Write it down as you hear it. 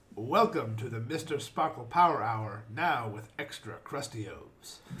Welcome to the Mr. Sparkle Power Hour, now with extra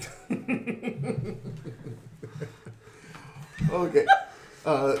Crustios. Okay.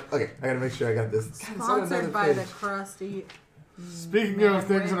 I gotta make sure I got this. Sponsored by the Krusty. Speaking of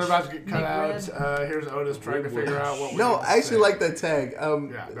things that are about to get cut out, here's Otis trying to figure out what we No, need to I actually say. like that tag.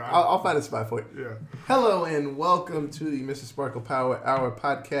 I'll find a spot for it. Yeah. Hello and welcome to the Mr. Sparkle Power Hour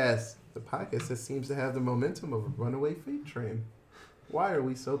podcast. The podcast that seems to have the momentum of a runaway freight train. Why are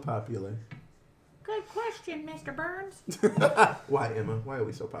we so popular? Good question, Mr. Burns. Why, Emma? Why are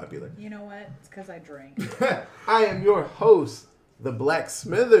we so popular? You know what? It's because I drink. I am your host, the Black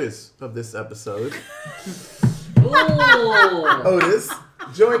Smithers of this episode. Otis,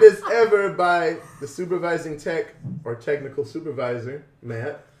 joined as ever by the supervising tech or technical supervisor,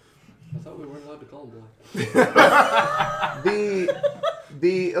 Matt. I thought we weren't allowed to call him Black.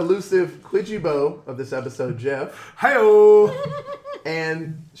 The elusive Quidgibo of this episode, Jeff. Hi-oh!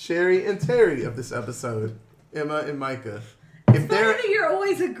 And Sherry and Terry of this episode, Emma and Micah. It's funny that you're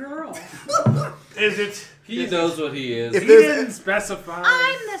always a girl. Is it? He knows what he is. If He there's didn't specify.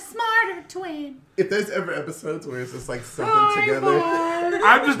 I'm the smarter twin. If there's ever episodes where it's just like something together.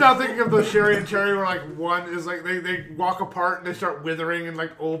 I'm just now thinking of the Sherry and Terry where like one is like they walk apart and they start withering and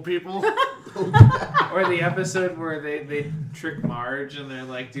like old people. Or the episode where they trick Marge and they're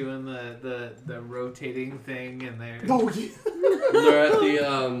like doing the rotating thing and they're Oh, yeah. They're at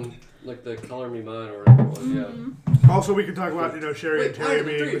the like the Color Me Mine or whatever it was. Yeah. Also, we can talk about Sherry and Terry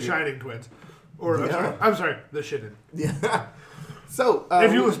being the Shining twins, or Yeah. I'm sorry, the Shinin. Yeah. So,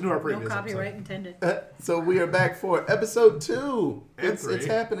 If you listen to our No previous copyright episode. intended. so we are back for episode 2. And It's 3.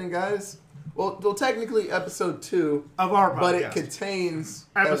 happening, guys. Well, technically episode 2, Of our podcast. but it contains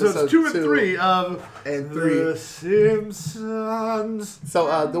episodes 2 and 3 of and 3. The Simpsons.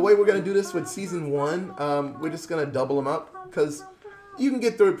 So the way we're gonna do this with season 1, we're just gonna double them up because you can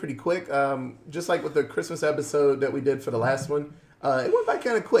get through it pretty quick. Just like with the Christmas episode that we did for the last one, it went by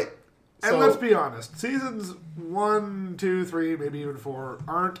kind of quick. And So, let's be honest, seasons 1, 2, 3, maybe even 4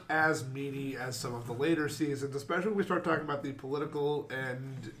 aren't as meaty as some of the later seasons, especially when we start talking about the political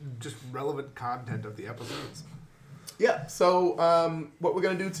and just relevant content of the episodes. yeah. So what we're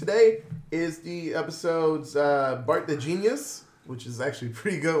gonna do today is the episodes Bart the Genius, which is actually a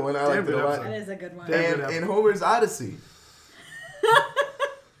pretty good one. I liked it a lot. That is a good one. Damn. And Homer's Odyssey.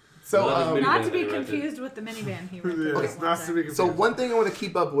 So, Not as Not to be Minivan rented. confused with the minivan he rented. Yeah, at it's one not time. to be confused. so one thing I want to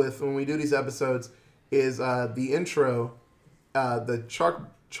keep up with when we do these episodes is the intro, the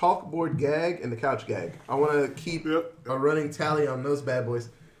chalkboard gag, and the couch gag. I want to keep Yep. a running tally on those bad boys.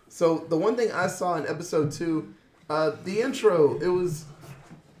 So the one thing I saw in episode 2, the intro, it was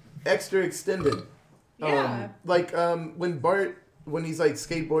extra extended. Yeah. When Bart, when he's like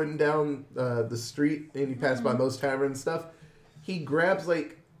skateboarding down the street and he passes by Moe's Tavern and stuff, he grabs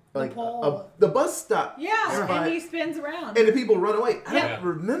pole. the bus stop. Yeah, spot, and he spins around. and the people run away. I Yeah. don't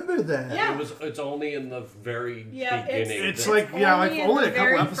remember that. Yeah. It's only in the very Yeah, beginning. It's that like, only in only the a couple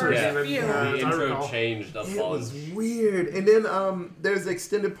very episodes first even. few. the as I intro recall. changed a It bunch. was weird. And then there's the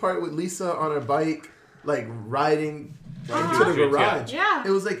extended part with Lisa on her bike, like riding to the Yeah. garage. Yeah.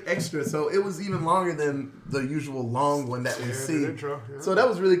 It was like extra, so it was even longer than the usual long one that we Yeah, see. the intro, yeah. So that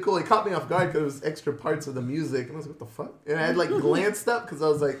was really cool. It caught me off guard because it was extra parts of the music, and I was like, "What the fuck?" And I had like glanced up because I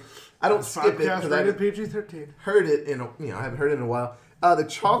was like, "I don't skip it Podcast because I rated haven't PG-13. heard it in I haven't heard it in a while." The We're allowed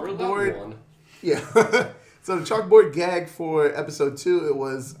chalkboard, one. yeah. So the chalkboard gag for episode 2, it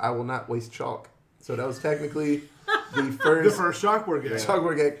was "I will not waste chalk." So that was technically the The first first chalkboard game.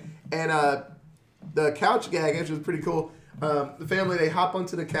 chalkboard gag, and the couch gag actually was pretty cool. The family, they hop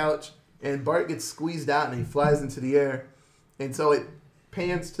onto the couch, and Bart gets squeezed out, and he flies into the air, and so it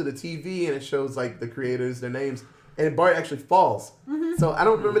pans to the TV, and it shows like the creators, their names, and Bart actually falls. So I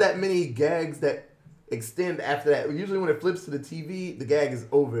don't remember that many gags that extend after that. Usually when it flips to the TV, the gag is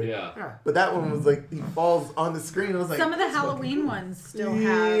over. Yeah. Yeah. But that one was like he falls on the screen. I was like, Some of the "That's fucking Halloween cool." ones still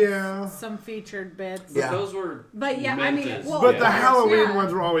have Yeah. some featured bits. Yeah. Those were. But yeah, I meant mean, as- well, But of the course, Halloween yeah.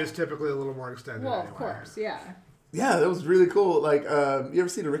 ones were always typically a little more extended. Well, anyway. of course, yeah. Yeah, that was really cool. Like, you ever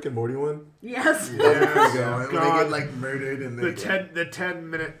see the Rick and Morty one? Yes. Yes. When they God. get like murdered and The they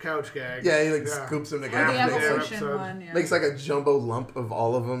 10-minute couch gag. yeah, he like Yeah. scoops them Or together. the Half the evolution episode. one, yeah. Makes like a jumbo lump of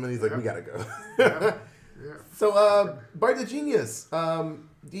all of them, and he's like, Yeah. "We gotta go." Yeah. Yeah. So, Bart the Genius.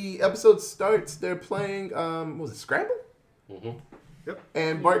 The episode starts. They're playing. What was it, Scrabble? Mm-hmm.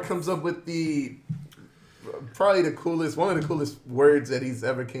 And Bart comes up with probably one of the coolest words that he's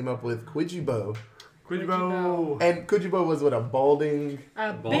ever came up with, Quidgibo. Kujibo. And Kujibo was what, a balding?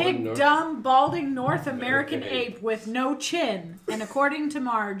 A Balding big, dumb, balding North American American ape with no chin, and according to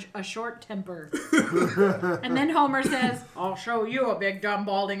Marge, a short temper. And then Homer says, "I'll show you a big, dumb,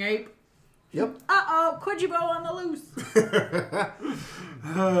 balding ape." Yep. Uh-oh, Kujibo on the loose.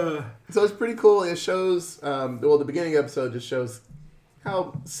 So it's pretty cool. It shows, the beginning episode just shows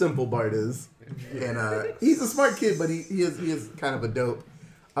how simple Bart is. And he's a smart kid, but he is kind of a dope.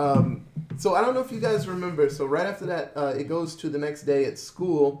 So I don't know if you guys remember. So right after that, it goes to the next day at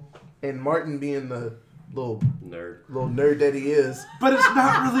school, and Martin, being the little nerd that he is, But it's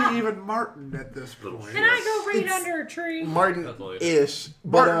not really even Martin at this point. Can I go read It's- under a tree? Martin-ish,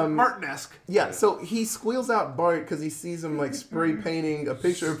 but Martin-esque. yeah. So he squeals out Bart because he sees him like spray painting a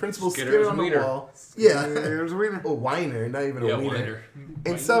picture of Principal Skinner's Skinner on the wiener. wall. Yeah, There's a wiener. a whiner, not even a wiener. Wiener.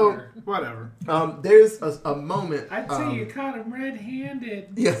 And so Whatever. there's a moment. I'd say you caught him red-handed.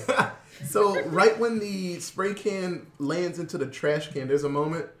 Yeah. So right when the spray can lands into the trash can, there's a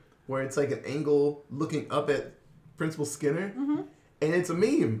moment where it's like an angle looking up at Principal Skinner, and it's a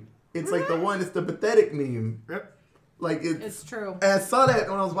meme. It's like it's the pathetic meme. Yep. Like It's true. And I saw that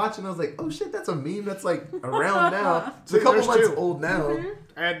when I was watching. I was like, "Oh shit, that's a meme that's like around now. It's See, a couple there's months two. old now."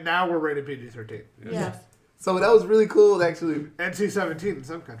 And now we're rated PG-13. Yes. So that was really cool. Actually, NC-17 in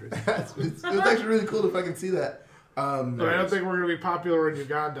some countries. it was actually really cool if I can see that. But I don't think we're going to be popular in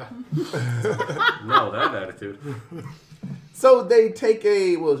Uganda. No, that attitude. So they take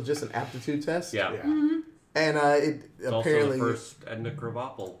it's just an aptitude test. Yeah. And it It's apparently also the first Edna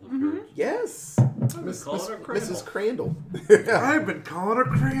Krabappel appearance. yes, Call her Crandall. Mrs. Crandall. I've been calling her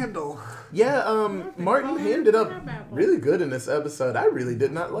Crandall. Yeah, Martin ended up really good in this episode. I really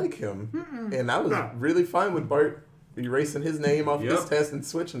did not like him. And I was really fine with Bart erasing his name off this test and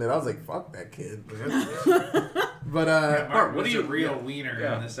switching it. I was like, fuck that kid, man. But, Bart, what was do you- a real wiener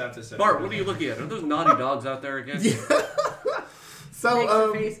Yeah. in this episode? Bart, what are you looking at? Are those naughty dogs out there again? Makes so,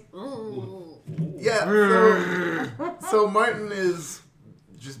 your face. Ooh. yeah, so Martin is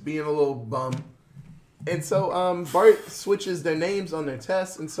just being a little bum. And so, Bart switches their names on their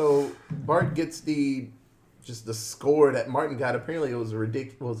tests, and so Bart gets the score that Martin got. Apparently it was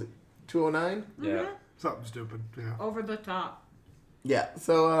ridiculous. Was it 209? Yeah. Something stupid. Yeah. Over the top. Yeah.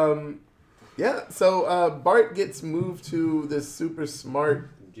 So Bart gets moved to this super smart,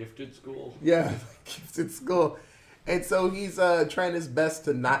 Gifted school. gifted school, and so he's trying his best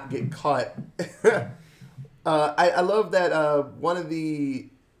to not get caught. I love that one of the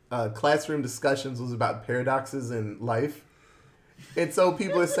classroom discussions was about paradoxes in life, and so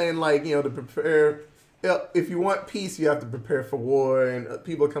people are saying to prepare. If you want peace, you have to prepare for war, and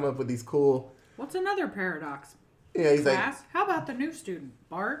people come up with these cool. What's another paradox? Yeah, he's like, Class? How about the new student,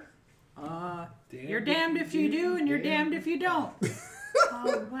 Bart? You're damned if you do, and you're damned if you don't.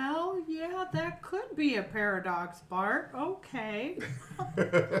 Oh, well, yeah, that could be a paradox, Bart. Okay.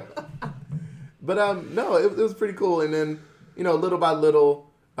 But no, it was pretty cool. And then little by little,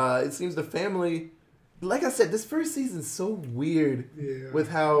 it seems the family, like I said, this first season's so weird with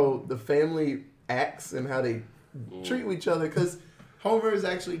how the family acts and how they treat each other. Because Homer is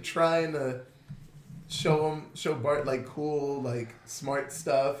actually trying to show Bart cool, smart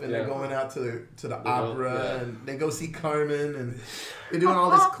stuff, and they're going out to the opera, and they go see Carmen, and they're doing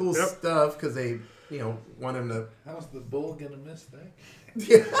all this cool stuff because they want him to. How's the bull gonna miss that?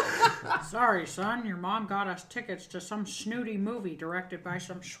 Sorry, son. Your mom got us tickets to some snooty movie directed by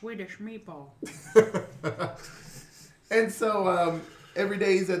some Swedish meatball. And so every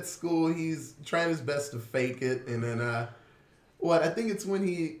day he's at school, he's trying his best to fake it, and then I think it's when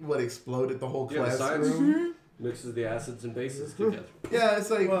he exploded the whole Yeah, the classroom. mixes the acids and bases together. Yeah, it's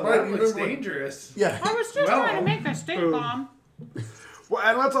like Well, Bart, that you looks remember when- dangerous. Yeah, I was just trying to make a stink bomb. Well,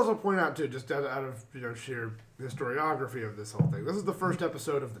 and let's also point out too, just out of sheer historiography of this whole thing, this is the first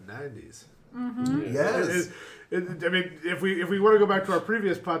episode of the '90s. yes. I mean, if we want to go back to our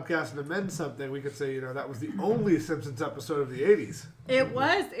previous podcast and amend something, we could say that was the only Simpsons episode of the '80s. It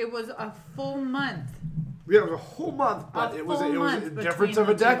was a full month. Yeah, it was a whole month, but A it was full a month difference between of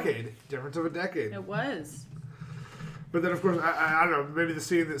a the two. decade. Difference of a decade. It was. But then, of course, I don't know. Maybe the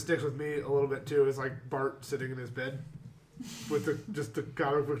scene that sticks with me a little bit too is Bart sitting in his bed with the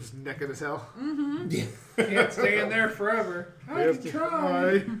comic book just necking his hell. Can't stay in there forever. I Yes, can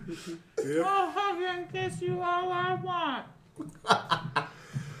try. Yep. I'll hug and kiss you all I want.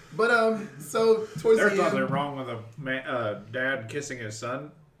 But so towards There's the nothing end, wrong with a dad kissing his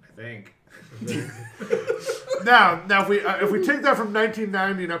son. I think. Now, if we take that from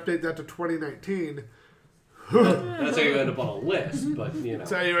 1990 and update that to 2019, That's how you end up on a list, but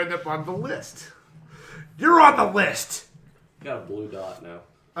that's how you end up on the list. You're on the list. got a blue dot now.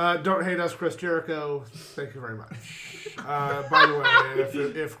 Don't hate us, Chris Jericho. Thank you very much. By the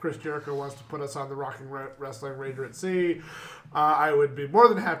way, if Chris Jericho wants to put us on the Rocking Wrestling Ranger at Sea, I would be more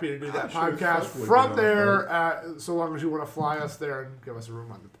than happy to do that podcast from there, so long as you want to fly us there and give us a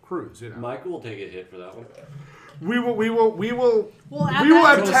room on the cruise. You know, Michael will take a hit for that one. we will We'll have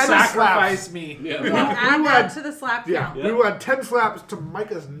Don't 10 sacrifice slaps. me. Yeah. We'll add will that add- to the slap Yeah, count. we will add 10 slaps to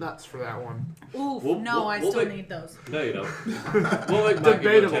Micah's nuts for that one. Oof, We'll- no, we'll- I we'll still make- need those. No, you don't. We'll make Mikey go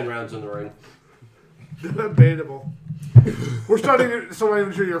Debatable. 10 rounds in the ring. Debatable. We're starting, so I'm not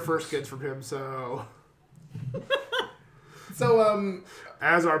even sure your first kids from him, so... So,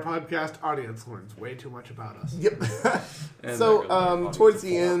 As our podcast audience learns way too much about us. yep. And So, there goes my towards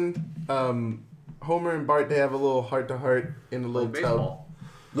fucking the four. end, Homer and Bart, they have a little heart-to-heart in the little tub. Baseball.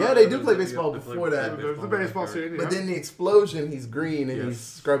 Yeah, they do play Yeah, baseball they play before that. There's the baseball scene, yeah. But then the explosion, he's green and he's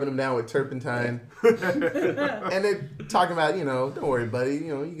scrubbing him down with turpentine. And they're talking about, don't worry, buddy,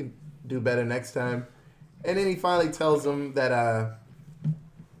 you can do better next time. And then he finally tells him that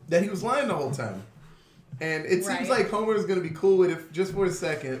he was lying the whole time. And it seems Right. like Homer's going to be cool with it just for a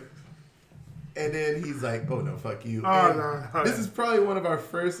second. And then he's like, oh, no, fuck you. Oh, And no. This is probably one of our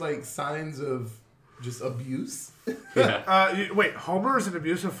first, signs of just abuse. Yeah. Wait, Homer is an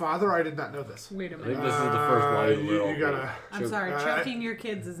abusive father? I did not know this. Wait a I minute. think this is the first one. You gotta... I'm sorry, choking your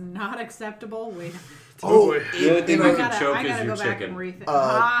kids is not acceptable. Wait a minute. Oh, The only thing in you a- can choke I is gotta your go back chicken. and rethink.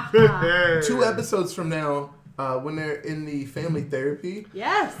 Ha, ha. 2 episodes from now, when they're in the family therapy,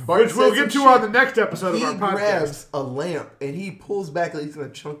 Yes. Bart Which we'll says get to some on shit. the next episode He of our podcast. grabs a lamp and he pulls back like he's gonna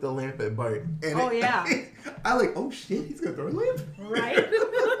chunk the lamp at Bart. And Oh, yeah. I like, oh shit, he's gonna throw a lamp. Right?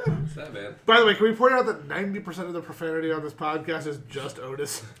 What's that, man? By the way, can we point out that 90% of the profanity on this podcast is just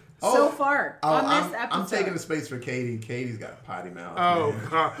Otis? So far on this episode. I'm taking the space for Katie. Katie's got a potty mouth. Oh,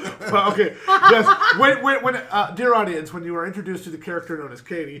 man. well, okay. Yes. When dear audience, when you are introduced to the character known as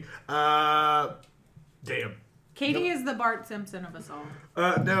Katie, damn. Katie is the Bart Simpson of us all.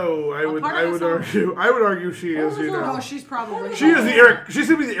 No, I would part of us all. argue she is, Oh, she's probably. She's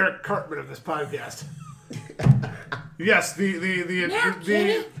gonna be the Eric Cartman of this podcast. Yes, the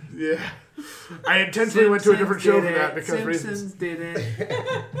yeah. I intentionally went to a different show for that because Simpsons did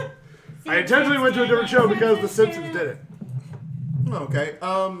it. I intentionally went to a different show because The Simpsons did it. Okay.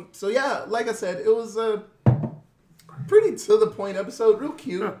 So yeah, like I said, it was a pretty to the point episode. Real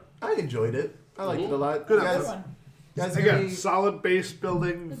cute. Yeah. I enjoyed it. I liked it a lot. Good guys, episode. guys, Again, any- solid base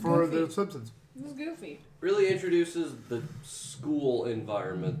building for goofy. The Simpsons. It was goofy. Really introduces the school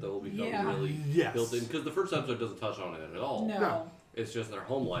environment that will become Yeah. really Yes. built in. Because the first episode doesn't touch on it at all. No. No. It's just their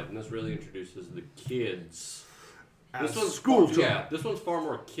home life. And this really introduces the kids. As This one's school far, children. yeah, this one's far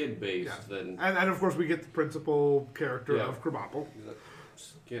more kid-based Yeah. than And of course we get the principal character Yeah. of Krabappel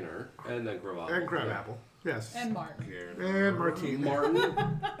Skinner and then Crabapple. and Crabapple. Yes. And Mark. And Martine. Martin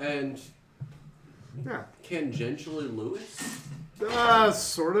and Yeah. tangentially Lewis.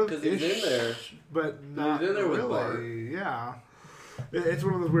 Sort of. Because he's in there. But not in there with really. Bart. Yeah. It's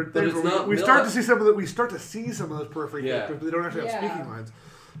one of those weird But things it's where not we start Mil- to see some of the, we start to see some of those periphery Yeah. characters, but they don't actually have Yeah. speaking lines.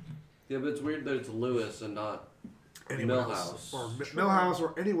 Yeah, but it's weird that it's Lewis and not Anyone Milhouse. else, or Milhouse,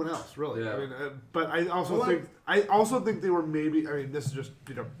 or anyone else, really. Yeah. I mean, but I also Well, think they were maybe. I mean, this is just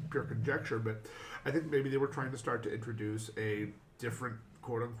pure conjecture, but I think maybe they were trying to start to introduce a different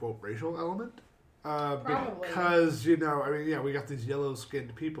quote unquote racial element. Probably. Because we got these yellow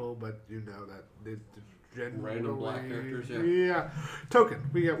skinned people, but that they generally Random black characters, yeah. Yeah, token.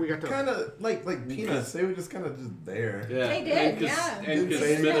 We got token. kind of like peanuts. They were just kind of just there. Yeah, They did, and yeah. And Didn't because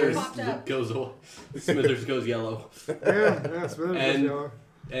say anything. Popped Smithers up. Smithers goes yellow, Yeah, Smithers was And- yellow.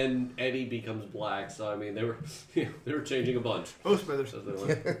 and Eddie becomes black. So I mean, they were changing a bunch. Oh, Smithers. So they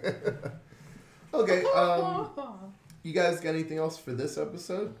went, Okay. You guys got anything else for this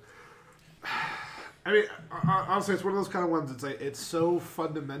episode? I mean, honestly, it's one of those kind of ones. It's like it's so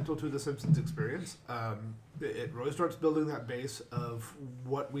fundamental to the Simpsons experience. It really starts building that base of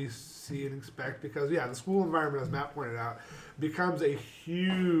what we see and expect because, the school environment, as Matt pointed out, becomes a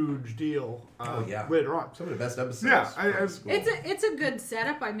huge deal later on. Some of the best episodes. Yeah, from school. It's a good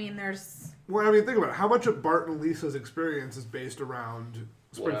setup. I mean, there's. Well, I mean, think about it. How much of Bart and Lisa's experience is based around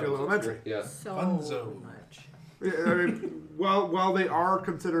Springfield what happens in Elementary? school. Yeah. So Funzo. much. I mean, while they are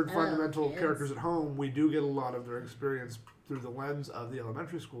considered Oh, fundamental yes. characters at home, we do get a lot of their experience through the lens of the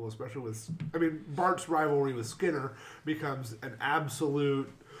elementary school, especially with. I mean, Bart's rivalry with Skinner becomes an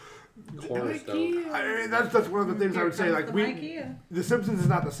absolute. Cornerstone. I mean, that's one of the things I Here would say. comes Like the Ikea. The Simpsons is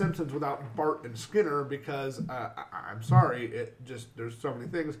not the Simpsons without Bart and Skinner because I'm sorry, it just there's so many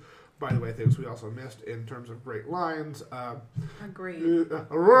things. By the way, things we also missed in terms of great lines. Agreed.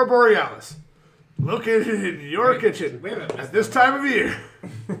 Aurora Borealis. located in your kitchen Wait a minute. at this time of year.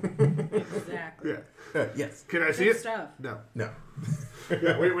 Exactly. Yeah. Yes. Can I see Good it? stuff. No. No.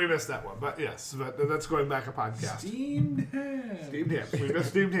 Yeah, we missed that one, but yes, but that's going back a podcast. Steamed ham. Steamed hams. We missed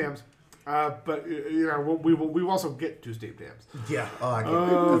steamed hams. But you know, we will also get to steamed hams. Yeah. Oh, I can't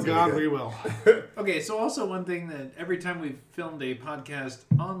Oh that's gonna God, be we good. will. Okay, so also one thing that every time we've filmed a podcast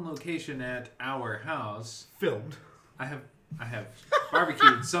on location at our house, Filmed. I have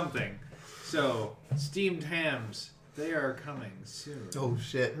barbecued something. So steamed hams, they are coming soon. Oh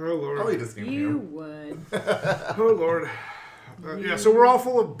shit. Oh Lord. I'll eat a steamed You ham. would. Oh Lord. Yeah, so we're all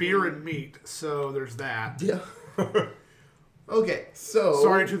full of beer and meat. So there's that. Yeah. Okay, so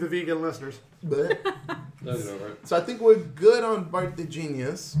Sorry to the vegan listeners. But, No, get over it. so I think we're good on Bart the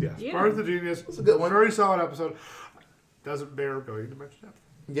Genius. Yes. Yeah. Bart the Genius. That's a good one. Very solid episode. Doesn't bear going to much depth.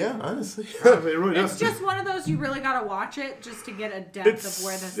 Yeah, honestly. It really It's doesn't. just one of those you really gotta watch it just to get a depth It's- of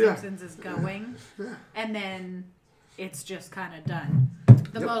where The yeah. Simpsons is going, and then it's just kind of done.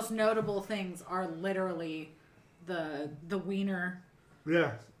 The Yep. most notable things are literally the wiener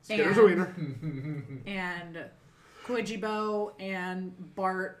Yeah. Skinner's a And- wiener. and Quidgibo and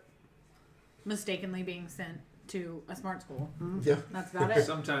Bart mistakenly being sent to a smart school. Yeah. That's about it.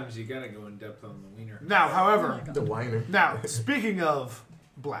 Sometimes you gotta go in depth on the wiener. Now, Oh however, my God. The whiner. now speaking of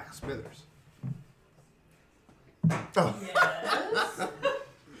Black Smithers,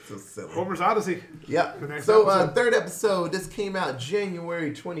 So silly. Homer's Odyssey. Yeah. The next So, episode. third episode. This came out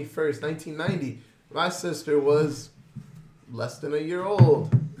January 21st, 1990. My sister was less than a year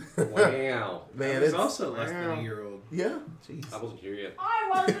old. Wow. Man, I was it's also less than Wow. a year old. yeah. Jeez. I wasn't here yet. I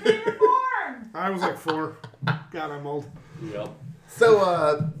wasn't even born. I was like 4. God, I'm old. Yep.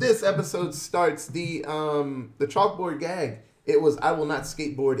 So this episode starts the chalkboard gag. It was I will not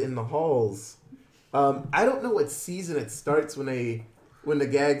skateboard in the halls. I don't know what season it starts when the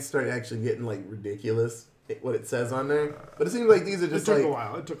gags start actually getting like ridiculous. What it says on there, but it seems like these are It just took like a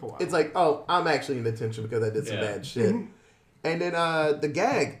while. It took a while. it's like oh I'm actually in detention because I did some Yeah. bad shit. And then the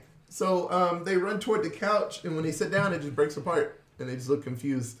gag. So they run toward the couch, and when they sit down, it just breaks apart, and they just look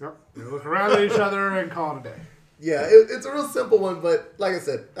confused. Yep. They look around at each other and call it a day. Yeah, it's a real simple one, but like I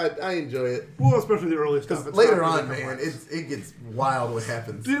said, I enjoy it. Well, especially the early stuff. Because It's later not on, really man, complex. it gets wild what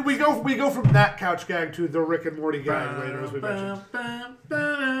happens. Dude, we go from that couch gag to the Rick and Morty gag later, as we mentioned.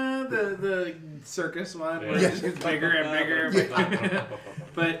 The circus one where Yeah. it just gets bigger and bigger. And bigger.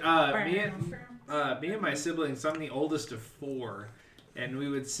 But me and my siblings, I'm the oldest of 4, and we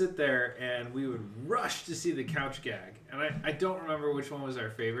would sit there and we would rush to see the couch gag. And I don't remember which one was our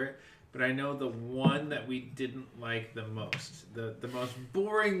favorite, but I know the one that we didn't like the most, the most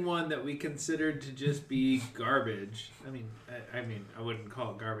boring one that we considered to just be garbage. I mean, I wouldn't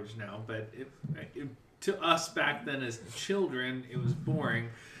call it garbage now, but it to us back then as children, it was boring.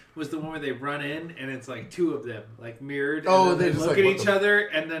 Was the one where they run in and it's like 2 of them, like mirrored. Oh, and then they're they just look like, at what each the- other,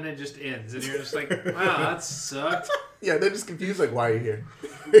 and then it just ends, and you're just like, wow, that sucked, Yeah, they're just confused, like, why are you here?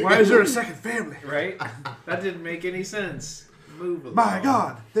 Why is there a second family? right? That didn't make any sense. Move along. My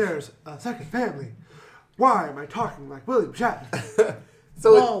God, there's a second family. Why am I talking like William Shatner?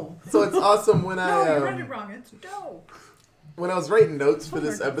 So, Whoa. so it's awesome when No, I you read it wrong. It's dope. when I was writing notes for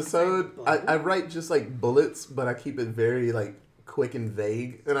this episode, I write just like bullets, but I keep it very like quick and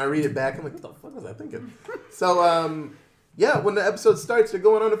vague. And I read it back, I'm like, what the fuck was I thinking? So, yeah, when the episode starts, they're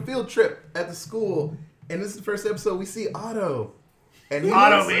going on a field trip at the school, and this is the first episode we see Otto. And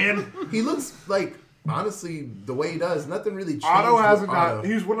Otto, man. He looks like, honestly, the way he does, nothing really changed. Otto with hasn't Otto. not.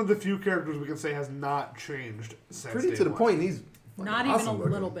 He's one of the few characters we can say has not changed since Pretty day to the one. point. He's fucking Not awesome even a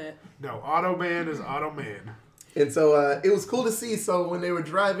looking. little bit. No, Otto Man is Otto Man. And so it was cool to see. So when they were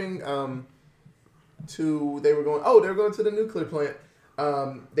driving they were going to the nuclear plant.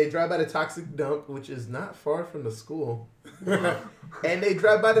 They drive by the toxic dump, which is not far from the school. And they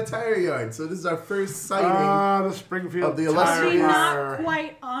drive by the tire yard. So this is our first sighting. The Springfield of the tire The illustrious- fire. not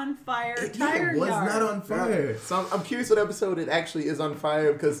quite on fire It tire was yard. not on fire. So I'm curious what episode it actually is on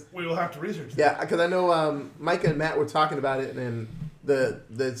fire because We will have to research that. yeah, because I know Micah and Matt were talking about it, and the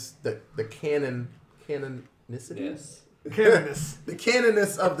canonicity. Yes. Canoness. The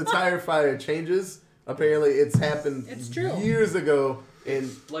canonness of the tire fire changes. Apparently, it's happened It's true. years ago, and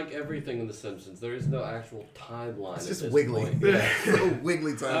Like everything in The Simpsons, there is no actual timeline. it's at just this wiggly. point. Yeah, little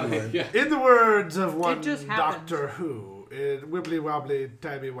wiggly timeline. Yeah. In the words of one just happened. Doctor Who, in wibbly wobbly,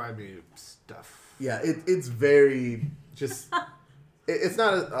 timey wimey stuff. Yeah, it's very just. It's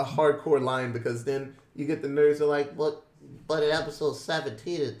not a hardcore line because then you get the nerds are like, look, But in episode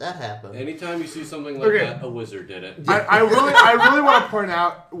 17, that happened. Anytime you see something like that, a wizard did it. I really want to point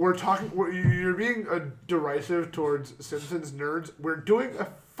out you're being derisive towards Simpsons nerds. We're doing a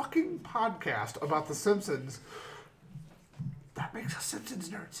fucking podcast about the Simpsons. That makes us Simpsons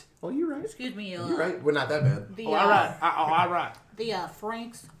nerds. Oh, you're right. Excuse me. You're right. We're not that bad. The, All right. The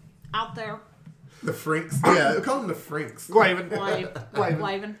Franks out there. The Franks. Yeah, call them the Franks.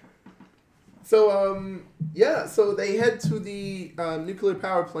 Glavin. So, so they head to the nuclear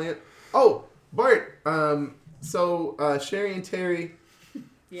power plant. Oh, Bart. Sherry and Terry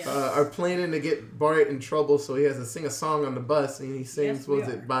are planning to get Bart in trouble, so he has to sing a song on the bus, and he sings,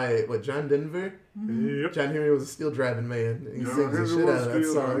 by John Denver? Mm-hmm. Yep. John Henry was a steel driving man, and he sings the shit out of that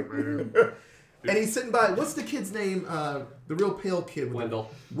song. And he's sitting by, what's the kid's name? The real pale kid.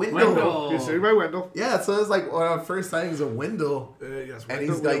 Wendell. He's sitting by Wendell. Yeah, so it's like one of our first sightings of Wendell. Yes, and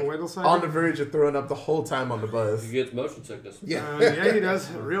he's like on the verge of throwing up the whole time on the bus. He gets motion sickness. Yeah. Yeah, he does.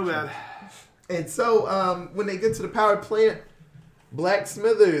 Real bad. And so when they get to the power plant, Black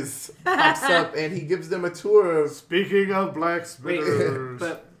Smithers pops up and he gives them a tour of... Speaking of Black Smithers.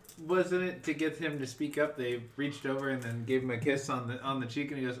 But wasn't it to get him to speak up? They reached over and then gave him a kiss on the cheek,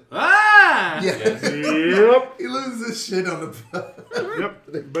 and he goes, "Ah!" Yeah. Yep. He loses his shit on the bus.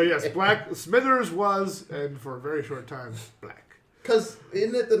 Yep. But yes, Black Smithers was, and for a very short time, black. Because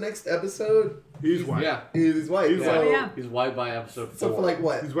isn't it the next episode? He's white. Yeah. He's white. He's so, white. He's white by episode 4. So for like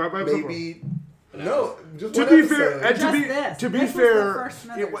what? He's white by episode Maybe... No, just to one be episode. fair, and to be This was the fair, first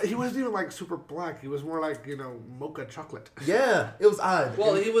Smithers. he wasn't even like super black. He was more like mocha chocolate. Yeah, it was odd.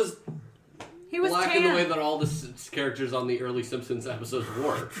 Well, he was black tan. in the way that all the characters on the early Simpsons episodes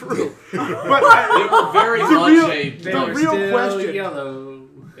were. True. They were very much They The were real still question- yellow.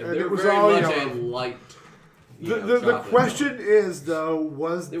 And they it were was very all much yellow. a light. The chocolate question is though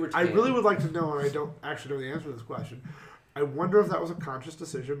They were I tan. really would like to know, and I don't actually know the answer to this question. I wonder if that was a conscious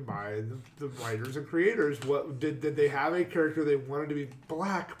decision by the writers and creators. What did they have a character they wanted to be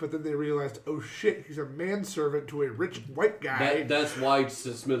black, but then they realized, oh shit, he's a manservant to a rich white guy. That's why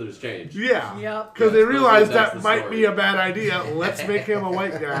Smithers changed. Yeah. Yep. Because they Yeah, realized that's that the might story. be a bad idea. Let's make him a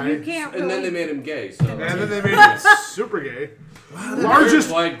white guy. You can't really... And then they made him gay. So And then they made him super gay. Largest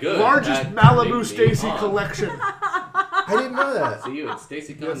quite good largest at Malibu making me Stacy hot. collection. I didn't know that. See you at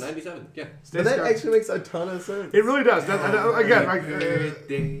Stacy Con 97. Yeah. But that actually makes a ton of sense. It really does. Again,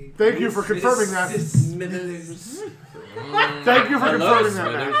 thank you for confirming that. Smithers. Thank you for Hello, confirming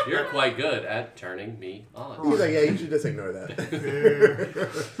that. Smithers. Matt. You're quite good at turning me on. He's like, yeah, you should just ignore that.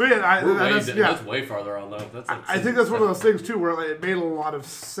 But yeah, That's way farther on though. That's I think that's one of those things too, where like, it made a lot of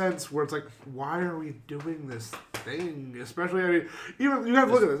sense. Where it's like, why are we doing this thing? Especially, I mean, even you have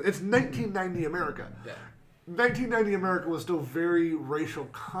to look at this. It's 1990 America. Yeah. 1990 America was still very racial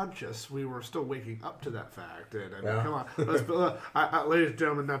conscious. We were still waking up to that fact. And I mean, come on, ladies and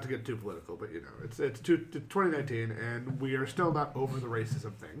gentlemen, not to get too political, but it's 2019, and we are still not over the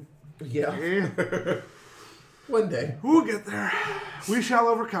racism thing. Yeah. Eh? One day. We'll get there. We shall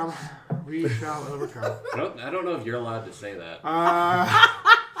overcome. We shall overcome. I don't know if you're allowed to say that.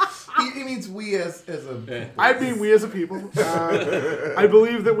 He means we as a... I mean, we as a people. I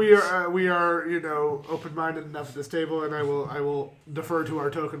believe that we are open-minded enough at this table, and I will defer to our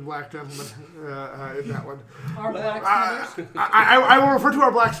token black gentleman in that one. Our Black Smithers. I will refer to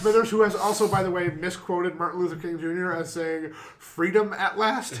our Black Smithers, who has also, by the way, misquoted Martin Luther King Jr. as saying "freedom at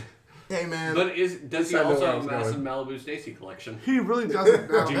last." Hey, man. But does he I know also where I have was a massive going. Malibu Stacy collection? He really doesn't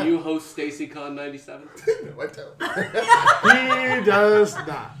now. Do you host Stacy Con 97? What the- He does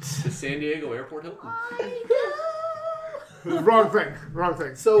not. The San Diego Airport Hilton? Wrong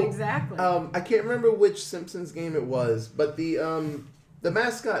thing. So, Exactly. I can't remember which Simpsons game it was, but the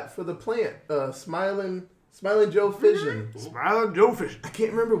mascot for the plant, Smiling Joe Fission. Smiling Joe Fish. I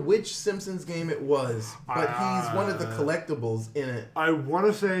can't remember which Simpsons game it was, but he's one of the collectibles in it. I want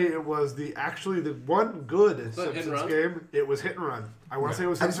to say it was the one good Hit and Simpsons Run? game. It was Hit and Run. I want to say it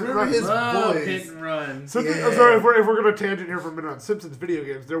was I Hit just and remember Run. his Love voice. hit and run. Something, Yeah. I'm sorry, if we're going to tangent here for a minute on Simpsons video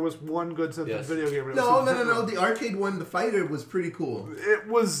games, there was one good Simpsons Yes. video game. and it No. was Hit and Run. The arcade one, the fighter, was pretty cool. It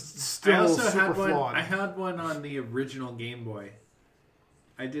was still I also super had one. flawed. I had one on the original Game Boy.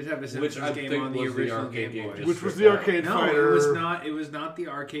 I did have a Which Simpsons I game think on the was the original arcade Game game, Boy. just Which was for the that. arcade No, fighter. it was not. It was not the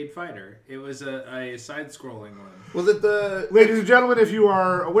arcade fighter. It was a side-scrolling one. Was it the... Ladies and gentlemen, if you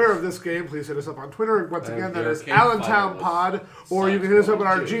are aware of this game, please hit us up on Twitter. Once And again, the that is arcade Allentown fighter Pod, was or you can hit us up on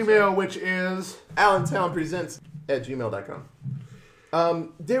our side-scrolling too, Gmail, which is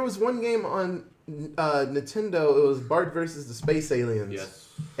AllentownPresents@gmail.com. There was one game on Nintendo. It was Bart versus the Space Aliens. Yes.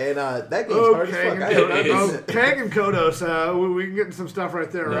 And that game's hard as fuck. I hate it. Kang and Kodos, we can get into some stuff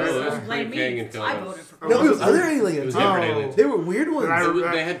right there, No, right? it was Blame me. Kang and I Kodos. voted for No, it was Kodos. other It aliens. was different Oh. aliens. They were weird ones.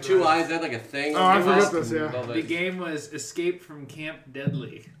 They had 2 eyes. They had like a thing. Oh, I on their forgot mouth. this, yeah. All that- The game was Escape from Camp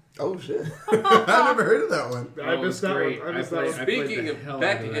Deadly. Oh shit! I've never heard of that one. I missed that great. one. I missed I that played- one. Speaking the of hell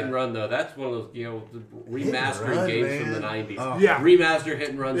back out to of Hit and that. Run though, that's one of those remastered Run, games from the man. 90s. Oh. Yeah. Remaster Hit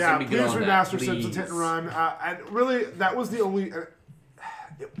and Run. Yeah, somebody please get on remaster that, Simpsons Hit and please. Run. And really, that was the only.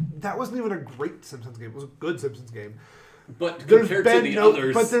 That wasn't even a great Simpsons game. It was a good Simpsons game. But There's compared to been the no,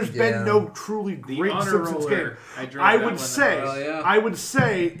 others, but there's Yeah. been no truly The great honor Simpsons roller. game. I drove I that would one say, the most. Oh, yeah. I would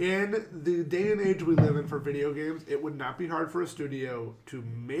say, in the day and age we live in for video games, it would not be hard for a studio to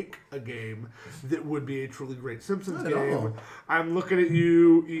make a game that would be a truly great Simpsons Not at game. all. I'm looking at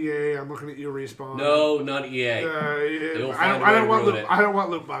you, EA. I'm looking at you, Respawn. no, not EA. I find don't, a I way don't to want ruin loot, it. I don't want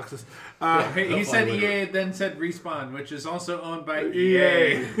loot boxes. He They'll said find a way EA, then said Respawn, which is also owned by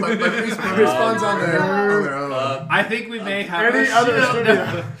EA. EA. But Respawn's on their own. I think we may have Any a other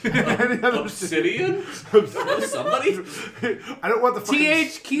ship. studio? Any other studio? Obsidian? Somebody? I don't want the fucking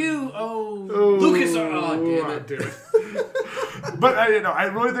THQ. Oh. Lucas, oh, damn it. But I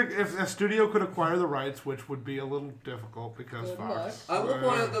really think if a studio could acquire the rights, which would be a little difficult because Good Fox. I will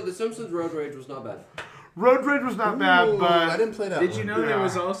point out that The Simpsons Road Rage was not bad. Road Rage was not bad, Ooh, but I didn't play that Did one. you know there Yeah.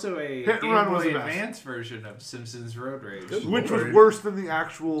 was also a Hit and Game Run was Boy the best. Advance version of Simpsons Road Rage? Good which was Lord. worse than the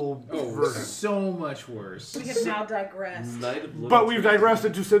actual Oh, version. So much worse. We have now digressed. Night of Living But we've Trees. digressed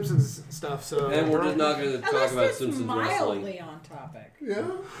into Simpsons stuff, so And we're just not going to At talk least about it's Simpsons mildly wrestling. on topic. Yeah.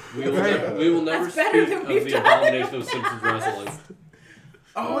 We will never That's better speak than of we've the done. abomination of Simpsons wrestling.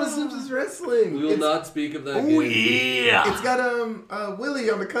 Oh, what is Simpsons Wrestling? We will not speak of that Oh game. yeah! It's got Willie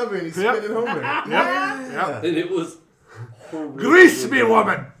on the cover and he's Yep. spinning Homer. Yep. And it was horrific. Grease me,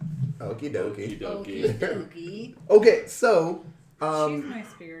 woman. Okie dokie. Okie dokie. Okie Okay, so She's my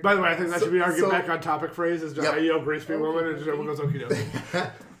spirit. By the way, I think that should be our get So- back on topic phrase. Is just Yep. how you grease me, woman, and just everyone goes okie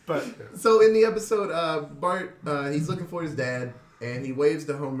dokie. But So in the episode, Bart he's looking for his dad, and he waves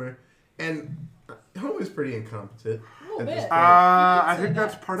to Homer, and Homer's pretty incompetent. A little at this bit. point. I think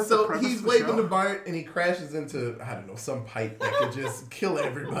that's part of the So premise he's of the waving show. to Bart, and he crashes into some pipe that could just kill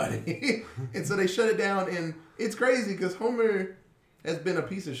everybody. And so they shut it down, and it's crazy because Homer has been a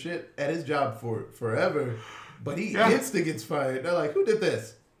piece of shit at his job for forever, but he instantly gets fired. They're like, "Who did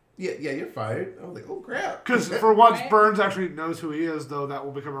this?" Yeah, you're fired. I was like, "Oh crap!" Because for once, Right? Burns actually knows who he is, though that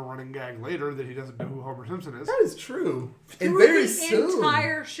will become a running gag later that he doesn't know who Homer Simpson is. That is true, and Through very the soon.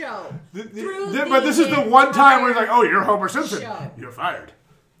 entire show. But this is the one time where he's like, "Oh, you're Homer Simpson. Show. You're fired."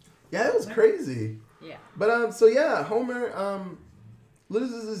 Yeah, it was crazy. Yeah. But so yeah, Homer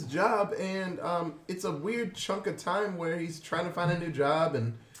loses his job, and it's a weird chunk of time where he's trying to find a new job,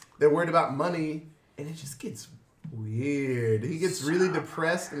 and they're worried about money, and it just gets weird. He gets really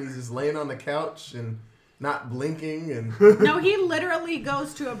depressed, and he's just laying on the couch and not blinking, and No, he literally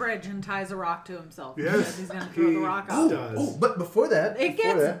goes to a bridge and ties a rock to himself Yes, because he's going to throw the rock he off. does. but before that, It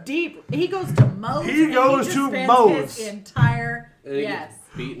before gets that, deep. He goes to Moe's. He and goes just to spends Moe's. His entire And he yes.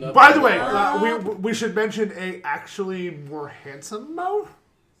 gets beaten up. By the way, Oh. we should mention a actually more handsome Mo,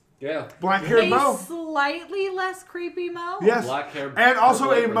 Yeah. black haired A Mo. slightly less creepy Moe. Yes, Black hair. and also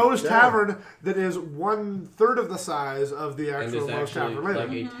a leopard. Moe's Yeah. Tavern that is 1/3 of the size of the And actual it's Moe's actually Tavern. like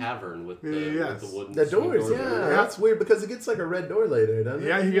later. a tavern with the, Yes. with the wooden the swing doors, doors. yeah, that's weird because it gets like a red door later, doesn't it?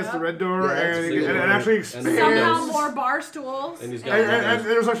 Yeah, he gets the red door, Yeah, that's and, really and it weird. actually And expands. Somehow windows. more bar stools. And he's got And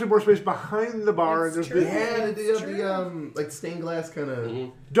there's actually more space behind the bar. It's and true. there's Yeah, they It's do have the like stained glass kind of. Mm-hmm.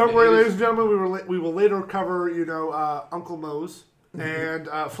 Don't worry, It is- ladies and gentlemen. We will later cover Uncle Moe's and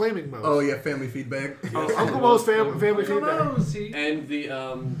Flaming Moe's. Oh yeah, family feedback. Uncle Moe's family Who feedback knows? He- And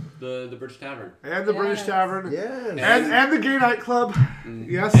the British Tavern. and the British Yes. Tavern Yeah. and the Gay Nightclub.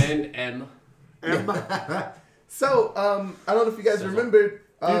 Yes. And M. So, I don't know if you guys remembered.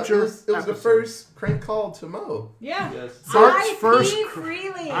 Future it was the episode. first crank call to Mo. Yeah. Yes. Bart's I first pee cr-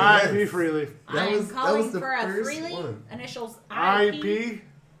 freely. I.P. Freely. I'm calling the for a first freely. one. Initials I.P.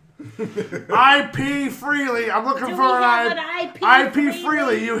 I.P. Freely. I'm looking Do for we an have an I.P.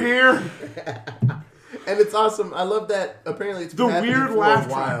 Freely. You hear? And it's awesome. I love that. Apparently, it's The been happening weird for laugh a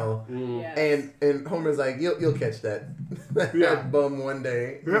while. Yes. And Homer's like, you'll catch that, Yeah. that bum one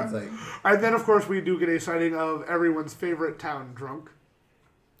day. Yeah. It's like, And then, of course, we do get a sighting of everyone's favorite town drunk,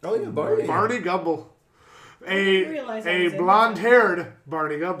 oh yeah, Barney. Barney Gumble. didn't realize I A was in blonde-haired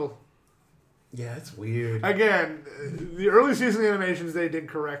Barney Gumble. Yeah, it's weird. Again, the early season animations they did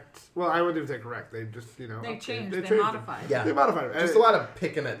correct. Well, I wouldn't even say correct. They just They updated- changed. They them. modified. Yeah. They modified it. Just a lot of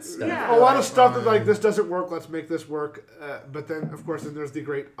picking at stuff. Yeah. A lot of stuff that like this doesn't work. Let's make this work. But then, of course, then there's the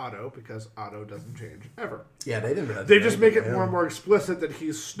great Otto because Otto doesn't change ever. Yeah, they didn't. Really They do just make it anything, more yeah. and more explicit that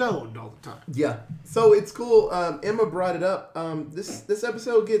he's stoned all the time. Yeah. So it's cool. Emma brought it up. This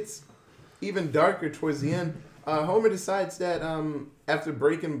episode gets even darker towards the end. Homer decides that after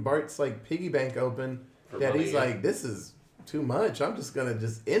breaking Bart's like piggy bank open, For that money, he's yeah. like, this is too much. I'm just gonna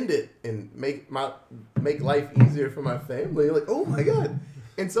just end it and make life easier for my family. Like, oh my god.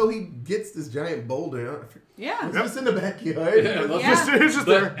 And so he gets this giant boulder. Yeah. It's just in the backyard. Yeah, well, Yeah. It's just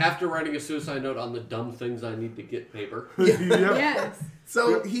But there. after writing a suicide note on the dumb things I need to get paper. Yep. Yes.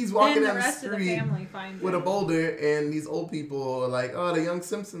 So he's walking Then the down the rest of the street family finds with a it. boulder, and these old people are like, "Oh, the young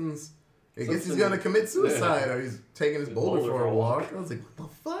Simpsons. I guess he's Simpson. gonna commit suicide, Yeah. or he's taking his boulder for a walk." I was like, "What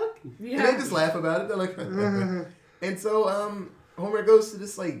the fuck?" Yeah. And they just laugh about it. They're like, and so Homer goes to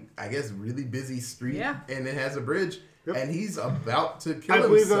this like I guess really busy street, Yeah. and it has a bridge, Yep. and he's about to kill I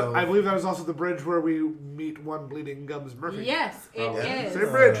believe himself. that. I believe that is also the bridge where we meet one bleeding Gums Murphy. Yes, it Oh, yeah. is.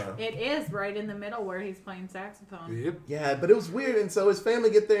 Same bridge. It is right in the middle where he's playing saxophone. Yep. Yeah, but it was weird, and so his family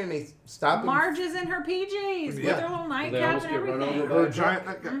get there and they stop him. Marge is in her PJs with Yeah. her little They nightcap almost and get run everything. over Or by a a giant.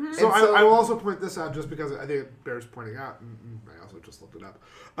 So, And so- I will also point this out just because I think it bears pointing out. And I also just looked it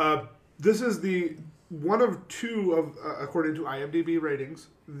up. This is the one of two of according to IMDb ratings.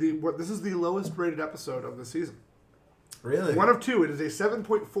 This is the lowest rated episode of the season. Really? One of two. It is a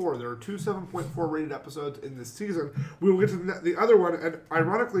 7.4. There are two 7.4 rated episodes in this season. We will get to the other one. And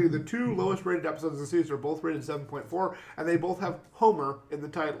ironically, the two lowest rated episodes of the season are both rated 7.4, and they both have Homer in the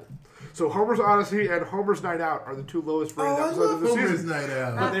title. So Homer's Odyssey and Homer's Night Out are the two lowest rated Oh, I episodes of love the Homer's season. Night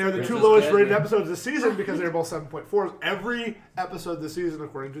Out. But they are the two Princess lowest rated Jasmine. episodes this season because they're both 7.4s. Every episode this season,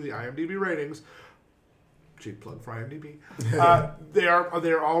 according to the IMDb ratings, cheap plug for IMDb, they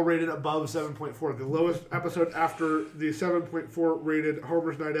are all rated above 7.4. The lowest episode after the 7.4 rated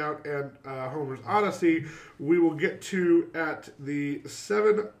Homer's Night Out and Homer's Odyssey, we will get to at the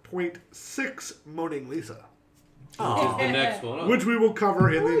 7.6 Moaning Lisa. Which is the next one up. Which we will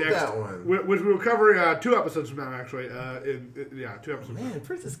cover in I the like next that one. Which we will cover 2 episodes from now, actually. 2 episodes. Man,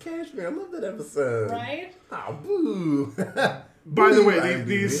 Princess Cashmere, I love that episode. Right? Oh, boo. By the way, IMDb.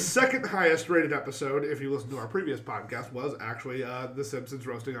 the second highest rated episode, if you listen to our previous podcast, was actually The Simpsons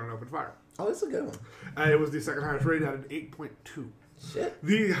Roasting on an Open Fire. Oh, that's a good one. It was the second highest rated at an 8.2. Shit.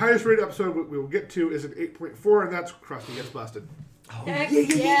 The highest rated episode we will get to is an 8.4, and that's Krusty Gets Busted. Oh, Heck yeah, yeah,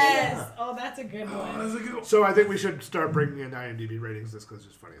 yeah, yes. yeah. Oh, that's a good one. So I think we should start bringing in IMDb ratings this because it's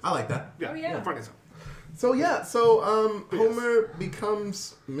just funny. I like that. Oh, yeah. Funny as hell. So, yeah, Homer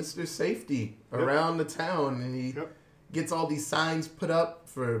becomes Mr. Safety around the town, and he Yep. gets all these signs put up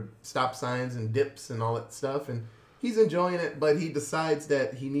for stop signs and dips and all that stuff, and he's enjoying it, but he decides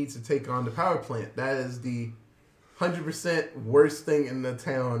that he needs to take on the power plant. That is the 100% worst thing in the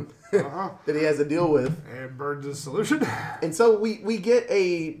town that he has to deal with. And Burns' solution. And so we get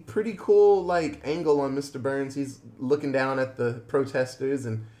a pretty cool like angle on Mr. Burns. He's looking down at the protesters,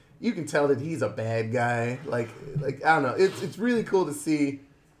 and you can tell that he's a bad guy. Like I don't know. It's really cool to see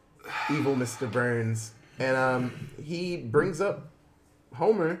evil Mr. Burns, and he brings up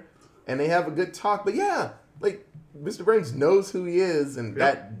Homer, and they have a good talk. But yeah, like Mr. Burns knows who he is, and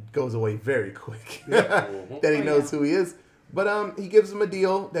that goes away very quick. That he Oh, knows yeah. who he is. But he gives him a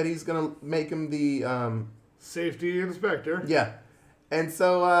deal that he's gonna make him the Safety inspector. yeah. And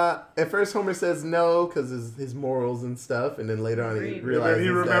so at first Homer says no because his morals and stuff, and then later on he Agreed. realizes He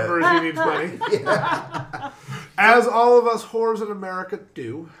remembers he needs money. that As all of us whores in America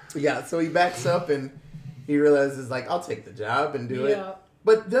do. yeah. So he backs up and he realizes like I'll take the job and do it. Yeah.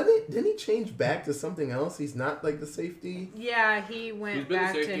 But didn't he change back to something else? He's not like the safety. Yeah, he He's went been the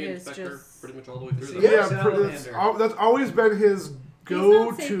back to safety his inspector just. pretty much all the way through. Yeah, Salamander. that's always been his He's not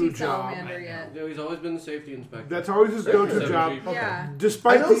go-to safety job. salamander yet. Yeah, he's always been the safety inspector. That's always his Except for go-to job. 7G. Yeah.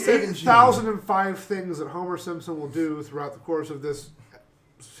 Despite I know the 7G. 8,005 things that Homer Simpson will do throughout the course of this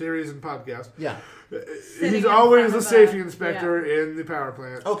series and podcast, Yeah. Sitting he's in always front the of safety a- inspector in the power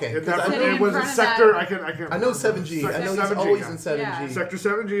plant. Okay, And 'cause that I know- it was a Sitting in front of sector. that- I can't. I know 7G. I know he's 7G, always yeah. in 7G. Yeah. Sector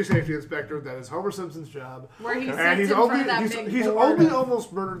 7G safety inspector. That is Homer Simpson's job. Where he sits And he's in only front of that he's, big he's board. only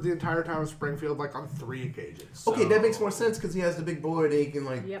almost murdered the entire town of Springfield like on 3 occasions. Okay, So- that makes more sense because he has the big board and he can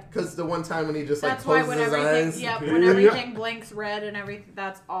like. Yep. Because the one time when he just like That's why closes when his everything, eyes. yep, Yeah. when everything blinks red and everything,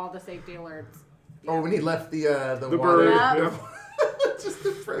 that's all the safety alerts. Oh, when he left the The water. bird. Yeah. Yeah. Just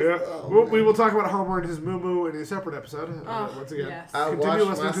impressed. Yeah. Oh, We man. will talk about Homer and his moo in a separate episode. Oh, Once again. yes. I Continue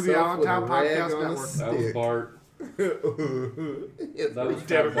washed listening to the myself with Allentown a rag Podcast on a Network. That was stick. Bart. Yes, That was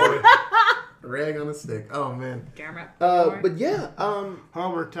Damn it, Bart. boy. Rag on a stick. Oh man. Damn it. But yeah.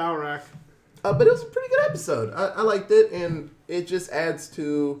 Homer Towrack. But it was a pretty good episode. I liked it, and it just adds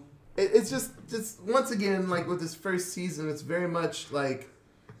to. It's just once again, like with this first season, it's very much like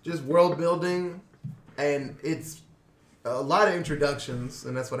just world building, and it's a lot of introductions,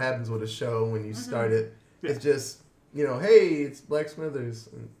 and that's what happens with a show when you start it. Yeah. It's just, hey, it's Black Smithers,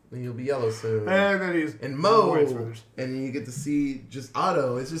 and you'll be Yellow soon. And then he's And Mo, White Smithers. and then you get to see just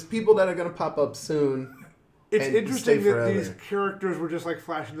Otto. It's just people that are going to pop up soon. It's and interesting stay that forever. these characters were just like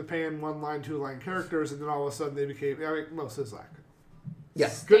flash in the pan, 1-line, 2-line characters, and then all of a sudden they became Mo Sislak.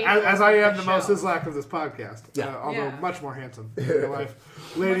 Yes. Good, as I am the Show. Mo Sislak of this podcast. Yeah. Although Yeah. much more handsome in real life.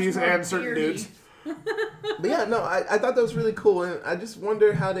 Ladies Much more and certain beardy. dudes. But yeah, no, I thought that was really cool, and I just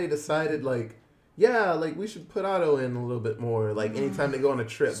wonder how they decided, like, we should put Otto in a little bit more. Like, anytime they go on a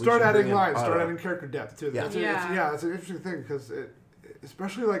trip, we Start should adding bring in lines, start Otto. adding character depth too. Yeah. That's an interesting thing because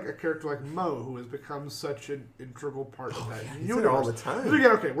especially like a character like Mo, who has become such an integral part of that He's universe. there all the time. Because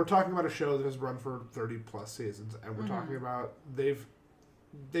again, okay, we're talking about a show that has run for 30 plus seasons, and we're talking about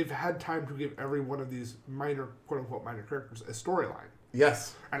they've had time to give every one of these minor, quote unquote, minor characters a storyline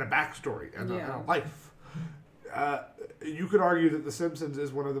Yes. and a backstory and Yeah. a life. You could argue that The Simpsons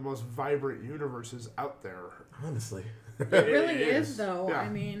is one of the most vibrant universes out there. Honestly. It really is, is. though. Yeah. I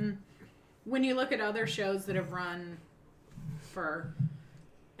mean, when you look at other shows that have run for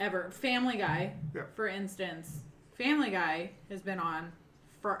ever, Family Guy, Yeah. for instance, Family Guy has been on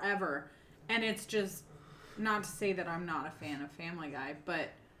forever, and it's just not to say that I'm not a fan of Family Guy, but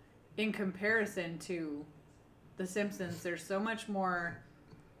in comparison to The Simpsons, there's so much more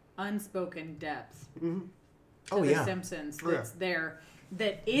unspoken depth to Oh, The yeah. Simpsons Oh, yeah. that's there,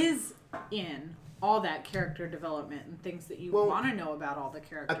 that is in all that character development and things that you Well, want to know about all the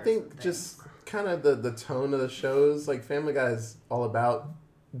characters. I think and just things. kind of the tone of the shows, like Family Guy is all about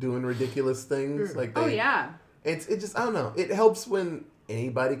doing ridiculous things. Like Oh yeah, it just, I don't know. It helps when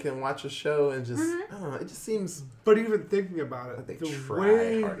anybody can watch a show and just, I don't know, it just seems But even thinking about it, like they the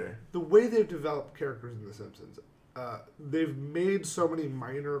try harder. way they've developed characters in The Simpsons, they've made so many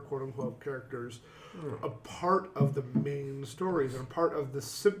minor, quote unquote, characters a part of the main stories and a part of the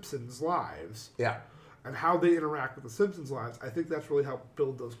Simpsons' lives Yeah. and how they interact with the Simpsons' lives. I think that's really helped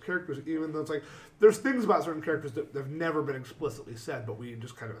build those characters, even though it's like there's things about certain characters that have never been explicitly said, but we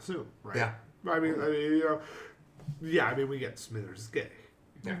just kind of assume, right? Yeah. I mean, we get Smithers is gay.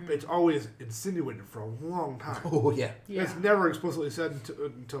 Yeah. It's always insinuated for a long time. Oh, yeah. yeah. It's never explicitly said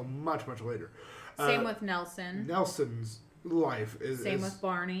until much, much later. Same with Nelson. Nelson's life is Same is with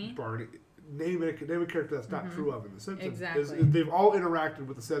Barney. Barney. Name a character that's not true of in The Simpsons. Exactly. They've all interacted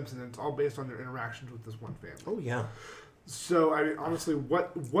with The Simpsons, and it's all based on their interactions with this one family. Oh, yeah. So, I mean, honestly,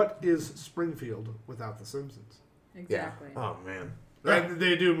 what is Springfield without The Simpsons? Exactly. Yeah. Oh, man. And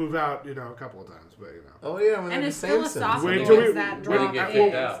they do move out, a couple of times, but Oh, yeah. When And they're as the Simpsons. philosophical Wait till we- as that wait till drop we get is,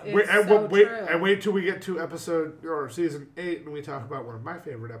 kicked out. it's wait, so true. and wait till we get to episode or season 8, and we talk about one of my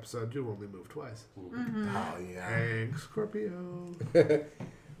favorite episodes. You only move twice. Oh, yeah. Thanks, Scorpio.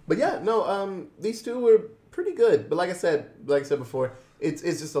 But yeah, no, these two were pretty good. But like I said before, it's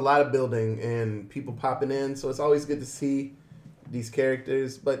just a lot of building and people popping in, so it's always good to see these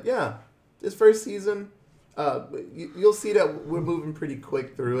characters. But yeah, this first season, you'll see that we're moving pretty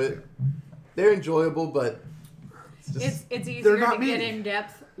quick through it. They're enjoyable, but it's just It's They're easier not to get me. in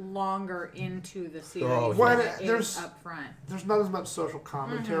depth longer into the series Oh, than yeah. it There's- is up front. There's not as much social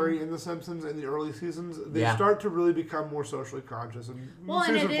commentary in The Simpsons in the early seasons. They Yeah. start to really become more socially conscious in Well,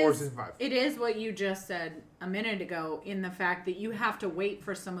 and season it 4, is season 5. it is what you just said a minute ago in the fact that you have to wait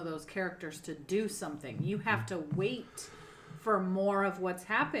for some of those characters to do something. You have to wait for more of what's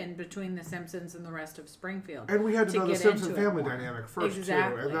happened between the Simpsons and the rest of Springfield. And we had to know the get Simpson into it family more. dynamic first,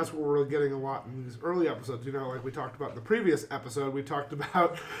 Exactly. too. And that's what we're getting a lot in these early episodes. Like we talked about in the previous episode, we talked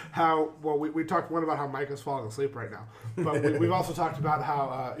about how, we talked one about how Mike is falling asleep right now. But we've also talked about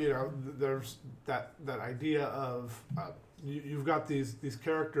how, there's that idea of... You've got these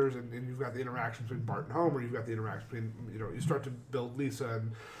characters, and you've got the interactions between Bart and Homer. You've got the interaction between, you start to build Lisa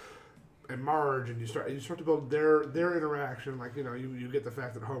and Marge, and you start to build their interaction. Like, you get the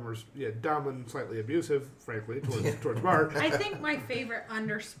fact that Homer's dumb and slightly abusive, frankly, towards Bart. I think my favorite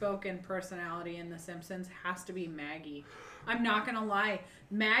underspoken personality in The Simpsons has to be Maggie. I'm not going to lie.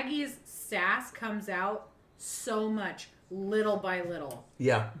 Maggie's sass comes out so much, little by little.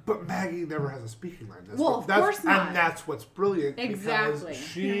 yeah. But Maggie never has a speaking line. Well, of course not. And that's what's brilliant. Exactly. Because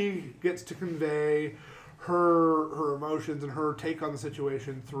she gets to convey her emotions and her take on the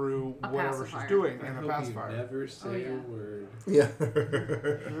situation through A whatever pacifier. she's doing, I and a hope pacifier. you never say Oh, yeah. a word.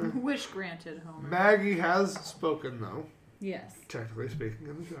 Yeah. Wish granted, Homer. Maggie has spoken, though. Yes. Technically speaking,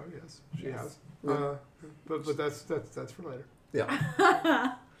 in the show, yes, she Yes. has. Yeah. But that's for later.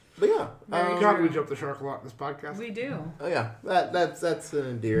 Yeah. But yeah. Very God, true. we jump the shark a lot in this podcast. We do. Oh yeah, that's an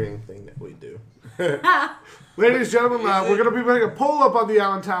endearing thing that we do. Ladies and gentlemen, we're going to be putting a poll up on the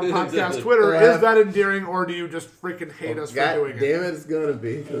Allentown Podcast Twitter. Is that endearing, or do you just freaking hate us for God doing damn it? it, it's gonna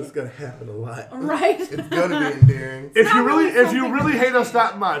be because it's gonna happen a lot. Right. It's gonna be endearing. If you not really really something hate to us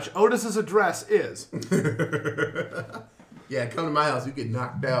that much, Otis's address is. Yeah, come to my house, you get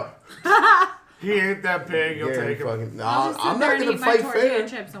knocked out. He ain't that big. You'll Gary take him. fucking, no, I'll just sit I'm there not and gonna eat my fight tortilla fair.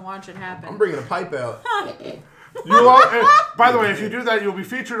 chips and watch it happen. I'm bringing a pipe out. You all, by the way, if you do that, you'll be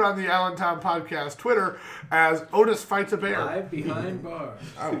featured on the Allentown Podcast Twitter as Otis fights a bear. Live behind bars.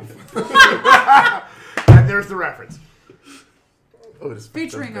 And there's the reference. Otis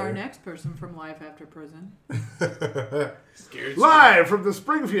Featuring our there. next person from Life After Prison. Scared Live from the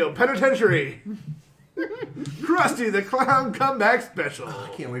Springfield Penitentiary, Krusty the Clown Comeback Special. I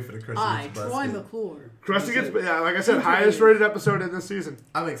can't wait for the Christmas I, bus. Troy McClure. Krusty gets, like I said, highest rated episode in this season.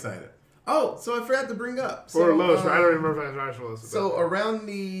 I'm excited. Oh, so I forgot to bring up. Or lowest, I don't even remember if I was lowest. So around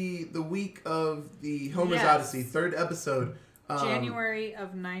the week of the Homer's Yes. Odyssey, third episode. January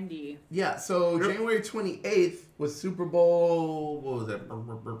of 90. Yeah, so Yep. January 28th was Super Bowl, what was it,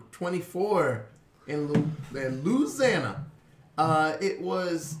 24 in Louisiana. It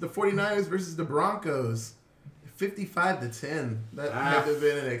was the 49ers versus the Broncos, 55-10. That had to have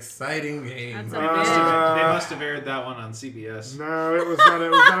been an exciting game. That's They a must have aired that one on CBS. No, it was not.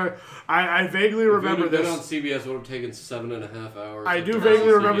 It was not. I vaguely remember If it had this. been on CBS, it would have taken 7.5 hours. I do to vaguely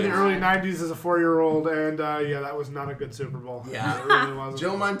watch remember the CBS. early '90s as a 4-year-old, and yeah, that was not a good Super Bowl. Yeah. it really wasn't.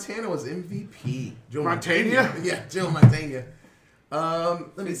 Joe Montana was MVP. Joe Montana? Yeah, Joe Montana.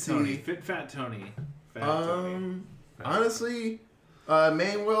 Let me Tony, see. Fit Fat Tony. Fat Tony. Honestly,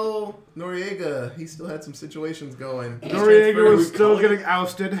 Manuel Noriega, he still had some situations going. He's Noriega transferred was to still college. getting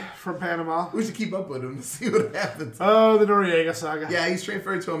ousted from Panama. We should keep up with him to see what happens. Oh, the Noriega saga. Yeah, he's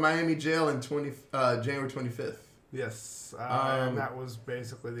transferred to a Miami jail in January 25th. Yes, and that was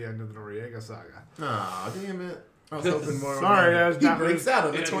basically the end of the Noriega saga. Aw, damn it. I was hoping more. Sorry, that was he not- breaks out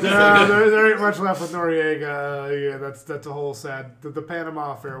on the Yeah, 22nd. No, there ain't much left with Noriega. Yeah, that's a whole sad. The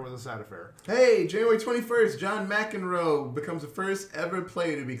Panama affair was a sad affair. Hey, January 21st, John McEnroe becomes the first ever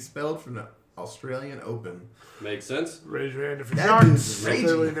player to be expelled from the Australian Open. Makes sense. Raise your hand if you're That shocked. dude's raging.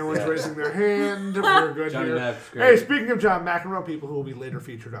 Clearly, no one's Yeah. raising their hand. We're good Johnny here. Depp's Hey, great. speaking of John McEnroe, people who will be later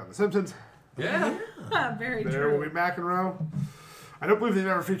featured on The Simpsons, Yeah. Very there will true. be McEnroe. I don't believe they've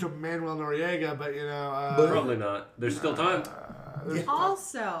ever featured Manuel Noriega, but you know, Probably not. There's still time.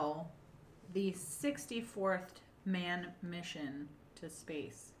 Also, the 64th man mission to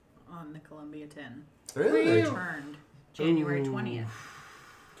space on the Columbia 10 Really? returned January Ooh. 20th.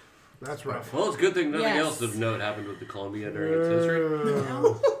 that's rough. Well, it's a good thing nothing Yes. else of note happened with the Columbia during its history.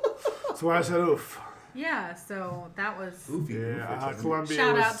 That's why I said oof. Yeah, so that was Goofy. Yeah, Columbia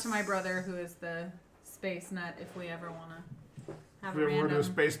shout was, out to my brother who is the space nut. If we ever want to have If we a ever want to do a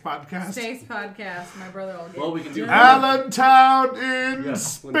random space podcast. space podcast, my brother will get. Well, we can do Allentown in Yeah,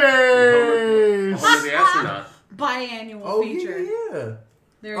 space. Homer the astronaut. biannual Oh, feature. yeah.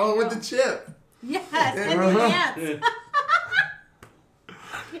 There Oh, you with go. the chip. Yes, and Uh-huh. the ants.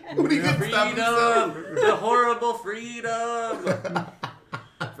 When he couldn't stop himself. Freedom! The horrible freedom!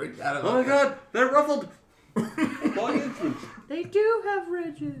 I forgot about Oh my that. god, they're ruffled! Why entrance? They do have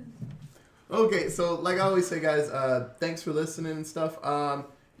ridges. Okay, so like I always say, guys, thanks for listening and stuff.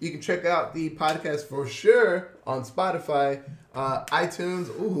 You can check out the podcast for sure on Spotify, iTunes.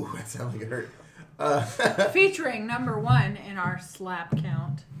 Ooh, that sounds like it hurt. Featuring number 1 in our slap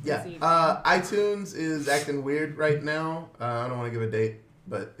count. Yeah, This evening. iTunes is acting weird right now. I don't want to give a date,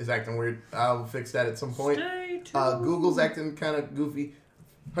 but it's acting weird. I'll fix that at some point. Stay tuned. Google's acting kind of goofy.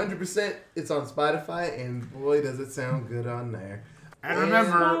 100% it's on Spotify, and boy, does it sound good on there. And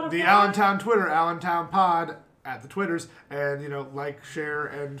remember, the Spotify. Allentown Twitter, Allentown Pod at the Twitters, and like, share,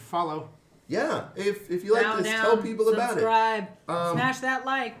 and follow. Yeah, if you like Bow this, down, tell people about it. subscribe, Um, smash that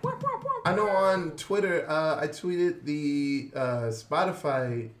like. I know on Twitter, I tweeted the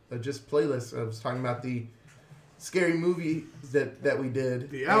Spotify just playlist. I was talking about the scary movie that we did.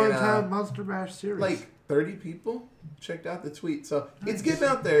 The And, Allentown Monster Mash series. like 30 people checked out the tweet, so it's getting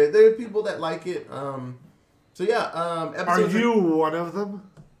out there. There are people that like it. So yeah, are episodes you one of them?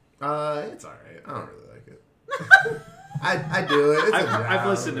 it's all right. I don't really like it. I do it. It's a I've job.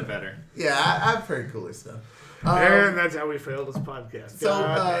 listened to better. Yeah, I've heard cooler stuff. And that's how we failed this podcast. So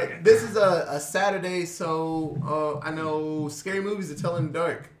God dang it. this is a Saturday, so I know Scary Movies to Tell in the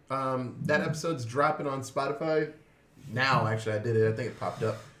Dark. That episode's dropping on Spotify now. Actually, I did it. I think it popped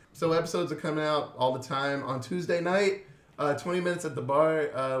up. So episodes are coming out all the time on Tuesday night. 20 minutes at the bar.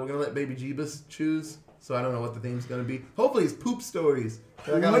 We're gonna let Baby Jeebus choose. So I don't know what the theme's gonna be. Hopefully it's poop stories.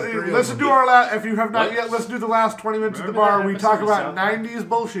 I got like 3 of Listen them. to our last. If you have not What? yet listened to the last 20 minutes at the Remember bar, that we talk episode of about South Park? 90s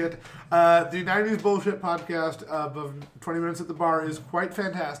bullshit. The 90s bullshit podcast of 20 minutes at the bar is quite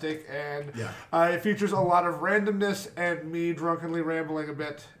fantastic, and it features a lot of randomness and me drunkenly rambling a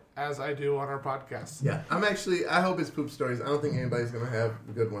bit as I do on our podcasts. Yeah, I hope it's poop stories. I don't think anybody's gonna have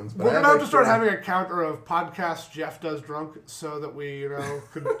good ones. But We're I gonna have to like start to- having a counter of podcasts Jeff does drunk, so that we,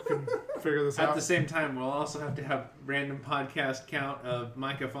 can figure this At out. the same time, we'll also have to have random podcast count of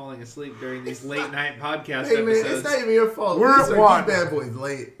Micah falling asleep during these late night podcast Hey man, it's episodes. not even your fault. We're We at start one. these bad boys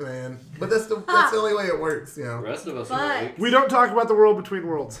late, man. But that's the only way it works, you The know. rest of us But- are awake. We don't talk about the world between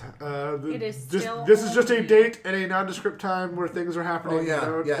worlds. It is still This is just a only- date at a nondescript time where things are happening. Oh, yeah,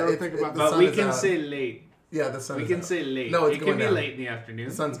 Don't, yeah, don't it- think it- about the this. But sun we is can out. say late. Yeah, the sun We is can out. say late. No, it's it can going be down. late in the afternoon.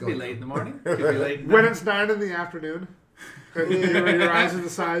 The sun's it can be going late in down. the morning. It could be late in the When it's 9 in the afternoon, your eyes are the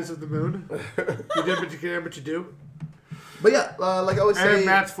size of the moon. You did what you can, but you do. But yeah, like I always say, And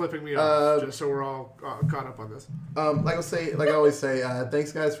Matt's flipping me off, uh, just so we're all caught up on this. like I always say,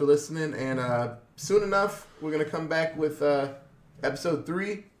 thanks guys for listening, and soon enough we're gonna come back with episode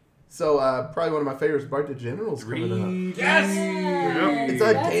 3. So probably one of my favorites, Bart the General's coming up. Yes! Yep. It's a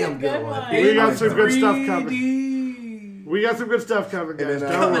That's damn a good good one. one. We got some good stuff 3D. coming. We got some good stuff coming, guys.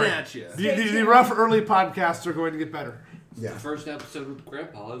 then, Don't Coming worry. at you. The rough early podcasts are going to get better. Yeah, The first episode with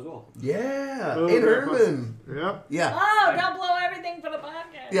Grandpa as well. yeah, Oh, and Grandpa. Herman. Yep. Yeah, Oh, don't blow everything for the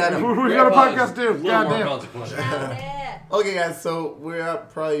podcast. yeah. I know. We've got a Grandpa is podcast a too. little more Goddamn. consequential. Count it. Okay, guys. So we're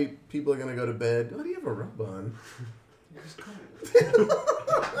out. Probably people are gonna go to bed. What do you have a rub on?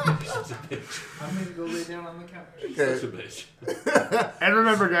 I'm gonna go lay down on the couch. Such a bitch. And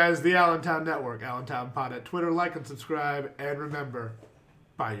remember, guys, the Allentown Network, Allentown Pod at Twitter. Like and subscribe. And remember,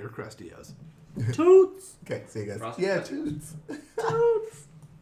 buy your Crustios. Toots. Okay, see you guys. Frosty Yeah, Flakes. toots. Toots.